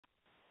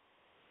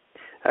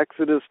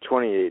Exodus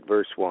 28,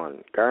 verse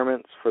 1,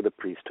 Garments for the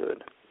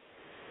priesthood.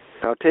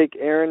 Now take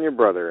Aaron your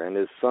brother and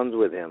his sons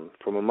with him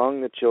from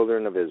among the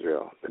children of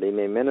Israel, that he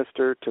may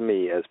minister to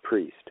me as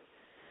priest.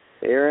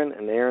 Aaron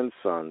and Aaron's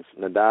sons,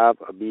 Nadab,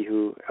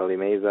 Abihu,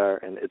 Eleazar,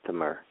 and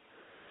Ithamar.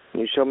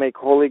 And you shall make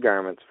holy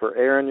garments for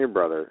Aaron your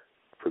brother,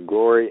 for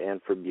glory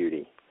and for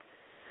beauty.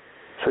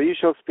 So you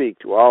shall speak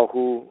to all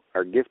who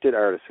are gifted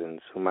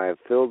artisans, whom I have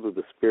filled with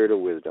the spirit of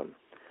wisdom,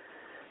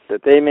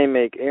 that they may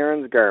make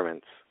Aaron's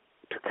garments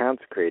to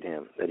consecrate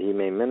him, that he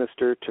may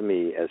minister to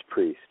me as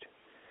priest.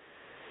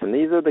 And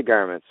these are the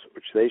garments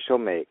which they shall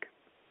make: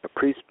 a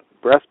priest's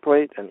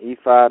breastplate, an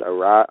ephod, a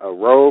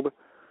robe,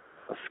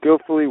 a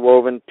skillfully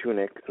woven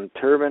tunic, and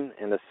turban,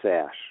 and a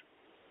sash.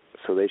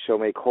 So they shall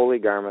make holy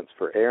garments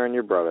for Aaron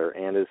your brother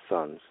and his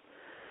sons,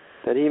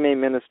 that he may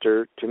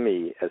minister to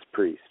me as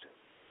priest.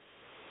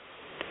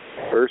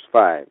 Verse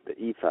 5, the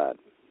ephod.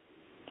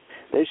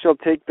 They shall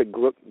take the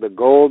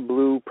gold,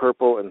 blue,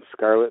 purple, and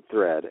scarlet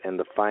thread, and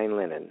the fine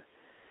linen,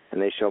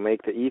 and they shall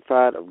make the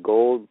ephod of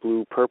gold,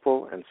 blue,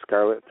 purple, and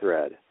scarlet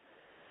thread,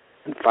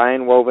 and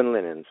fine woven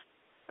linens,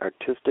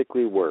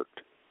 artistically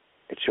worked.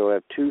 It shall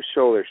have 2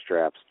 shoulder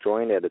straps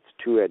joined at its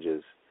 2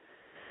 edges,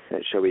 and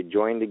it shall be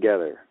joined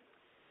together.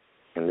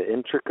 And the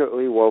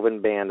intricately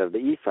woven band of the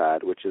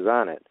ephod, which is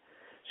on it,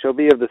 shall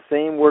be of the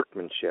same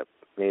workmanship,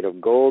 made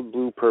of gold,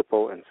 blue,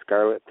 purple, and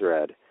scarlet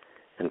thread,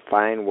 and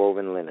fine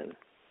woven linen.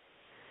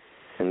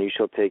 And you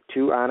shall take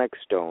 2 onyx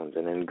stones,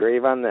 and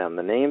engrave on them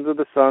the names of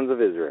the sons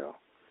of Israel,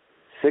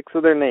 6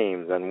 of their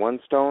names on one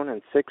stone,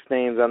 and 6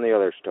 names on the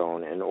other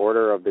stone, in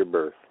order of their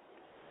birth.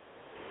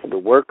 The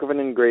work of an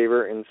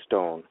engraver in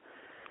stone,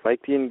 like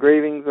the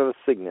engravings of a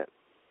signet,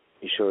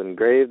 you shall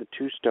engrave the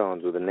 2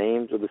 stones with the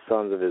names of the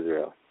sons of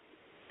Israel.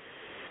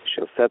 You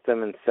shall set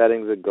them in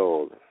settings of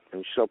gold,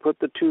 and you shall put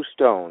the 2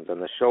 stones on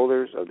the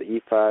shoulders of the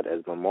ephod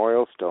as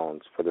memorial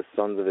stones for the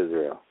sons of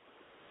Israel.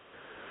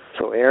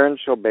 So Aaron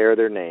shall bear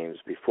their names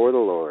before the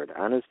Lord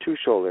on his 2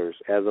 shoulders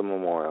as a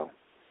memorial.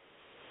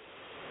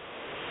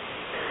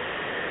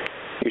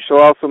 You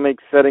shall also make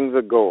settings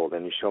of gold,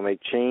 and you shall make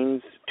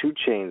chains, 2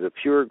 chains of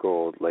pure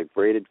gold, like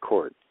braided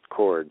cords,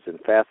 and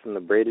fasten the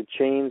braided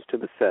chains to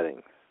the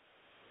settings.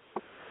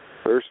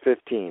 Verse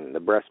 15, the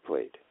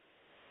breastplate.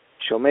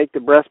 You shall make the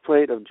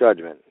breastplate of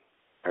judgment,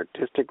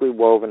 artistically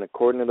woven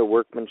according to the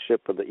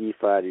workmanship of the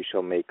ephod. You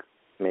shall make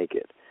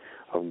it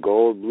of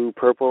gold, blue,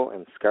 purple,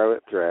 and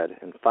scarlet thread,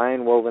 and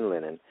fine woven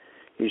linen.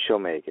 You shall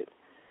make it.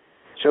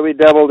 It shall be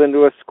doubled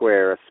into a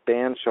square. A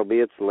span shall be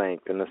its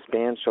length, and the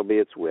span shall be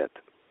its width.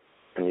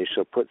 And you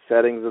shall put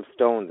settings of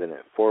stones in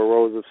it, 4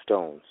 rows of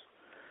stones.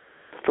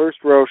 The first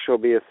row shall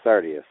be a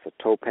sardius, a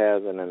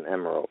topaz, and an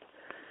emerald.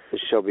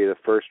 This shall be the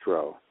first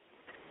row.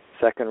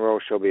 The second row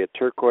shall be a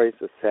turquoise,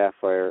 a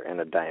sapphire, and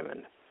a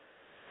diamond.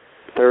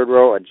 The third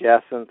row a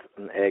jacinth,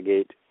 an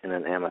agate, and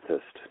an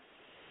amethyst.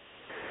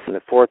 In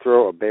the fourth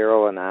row a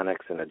beryl, an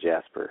onyx, and a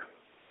jasper.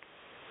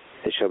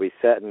 They shall be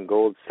set in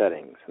gold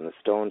settings, and the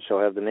stones shall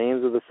have the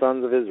names of the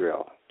sons of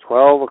Israel,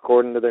 12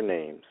 according to their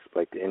names,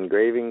 like the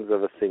engravings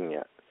of a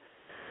signet.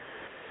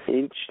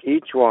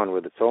 Each one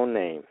with its own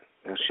name.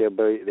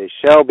 They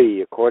shall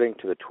be according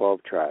to the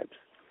 12 tribes.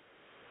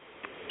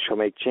 You shall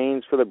make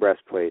chains for the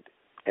breastplate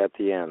at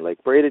the end,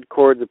 like braided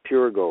cords of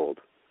pure gold.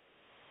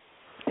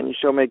 And you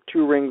shall make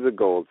 2 rings of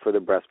gold for the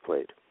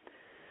breastplate,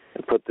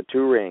 and put the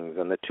 2 rings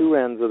on the 2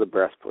 ends of the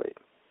breastplate.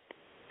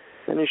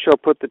 Then you shall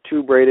put the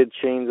 2 braided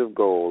chains of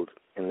gold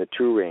in the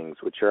 2 rings,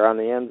 which are on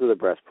the ends of the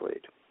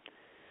breastplate.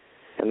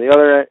 And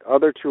the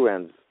other 2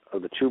 ends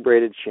of the 2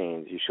 braided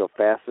chains you shall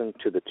fasten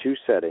to the 2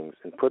 settings,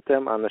 and put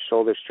them on the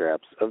shoulder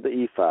straps of the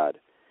ephod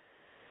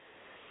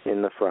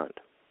in the front.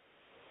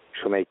 You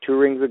shall make 2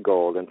 rings of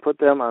gold, and put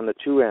them on the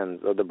 2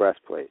 ends of the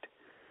breastplate,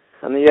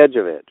 on the edge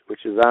of it,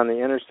 which is on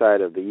the inner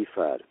side of the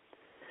ephod.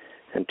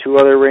 And 2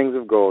 other rings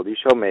of gold you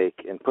shall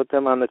make, and put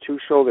them on the 2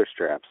 shoulder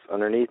straps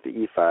underneath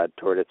the ephod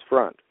toward its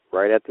front,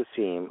 right at the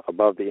seam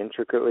above the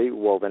intricately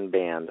woven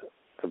band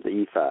of the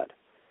ephod.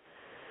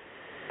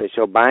 They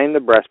shall bind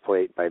the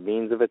breastplate by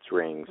means of its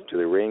rings to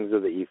the rings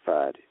of the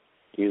ephod,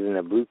 using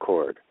a blue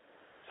cord,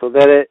 so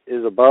that it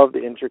is above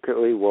the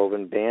intricately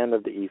woven band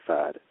of the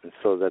ephod, and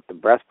so that the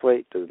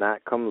breastplate does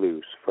not come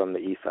loose from the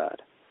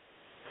ephod.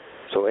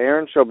 So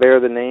Aaron shall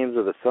bear the names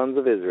of the sons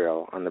of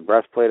Israel on the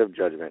breastplate of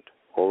judgment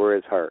over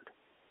his heart,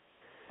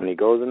 when he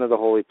goes into the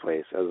holy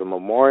place, as a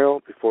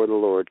memorial before the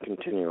Lord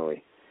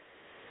continually.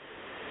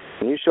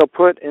 And you shall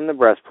put in the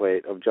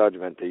breastplate of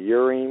judgment the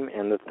Urim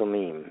and the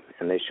Thummim,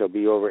 and they shall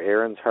be over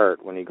Aaron's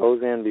heart when he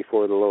goes in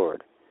before the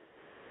Lord.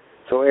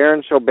 So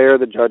Aaron shall bear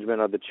the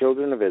judgment of the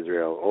children of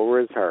Israel over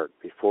his heart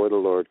before the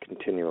Lord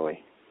continually.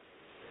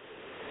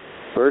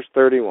 Verse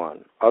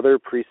 31, other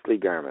priestly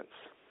garments.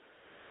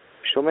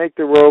 You shall make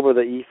the robe of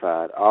the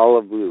ephod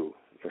olive blue.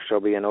 There shall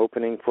be an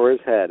opening for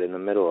his head in the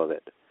middle of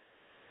it.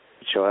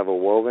 It shall have a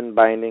woven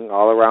binding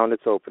all around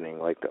its opening,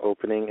 like the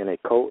opening in a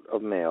coat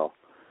of mail,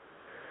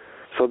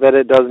 so that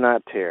it does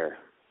not tear.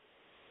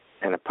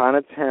 And upon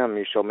its hem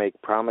you shall make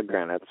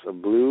pomegranates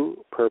of blue,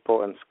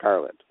 purple, and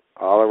scarlet,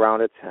 all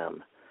around its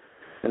hem.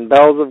 and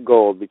bells of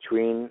gold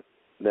between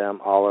them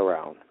all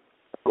around.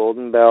 A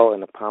golden bell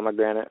and a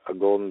pomegranate, a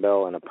golden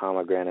bell and a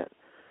pomegranate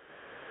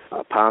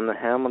upon the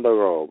hem of the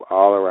robe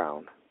all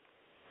around.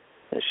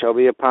 It shall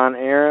be upon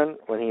Aaron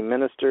when he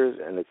ministers,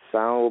 and its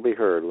sound will be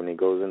heard when he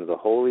goes into the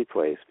holy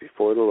place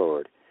before the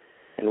Lord,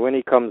 and when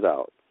he comes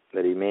out,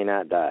 that he may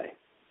not die.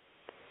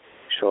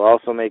 You shall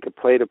also make a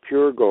plate of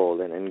pure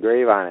gold, and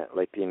engrave on it,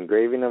 like the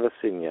engraving of a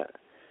signet,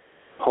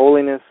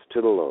 holiness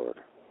to the Lord.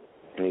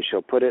 And you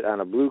shall put it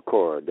on a blue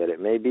cord, that it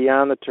may be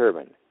on the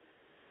turban.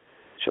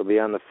 It shall be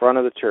on the front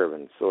of the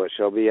turban, so it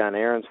shall be on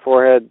Aaron's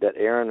forehead, that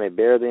Aaron may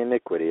bear the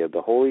iniquity of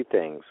the holy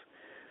things,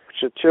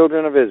 which the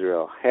children of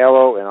Israel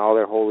hallow in all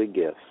their holy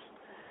gifts.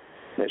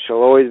 And it shall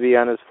always be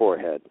on his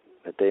forehead,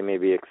 that they may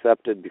be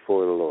accepted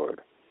before the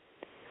Lord.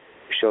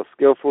 You shall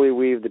skillfully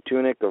weave the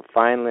tunic of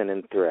fine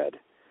linen thread.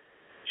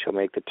 You shall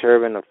make the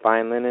turban of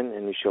fine linen,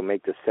 and you shall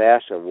make the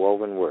sash of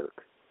woven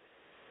work.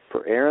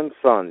 For Aaron's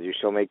sons you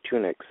shall make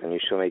tunics, and you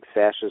shall make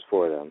sashes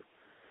for them.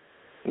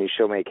 And you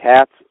shall make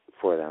hats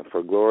for them,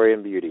 for glory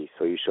and beauty.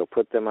 So you shall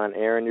put them on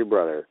Aaron your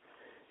brother,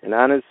 and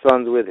on his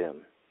sons with him.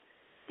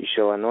 You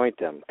shall anoint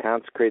them,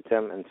 consecrate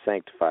them, and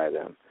sanctify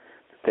them,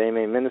 that they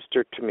may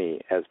minister to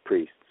me as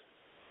priests.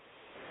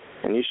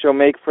 And you shall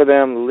make for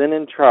them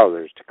linen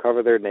trousers to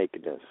cover their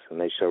nakedness, and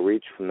they shall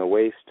reach from the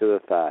waist to the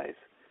thighs.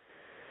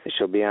 They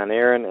shall be on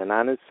Aaron and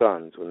on his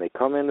sons when they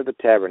come into the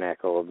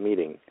tabernacle of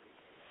meeting,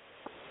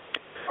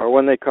 or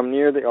when they come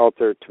near the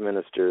altar to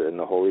minister in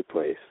the holy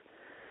place,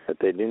 that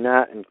they do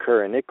not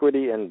incur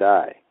iniquity and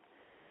die.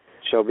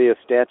 It shall be a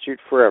statute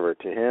forever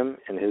to him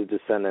and his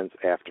descendants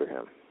after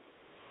him.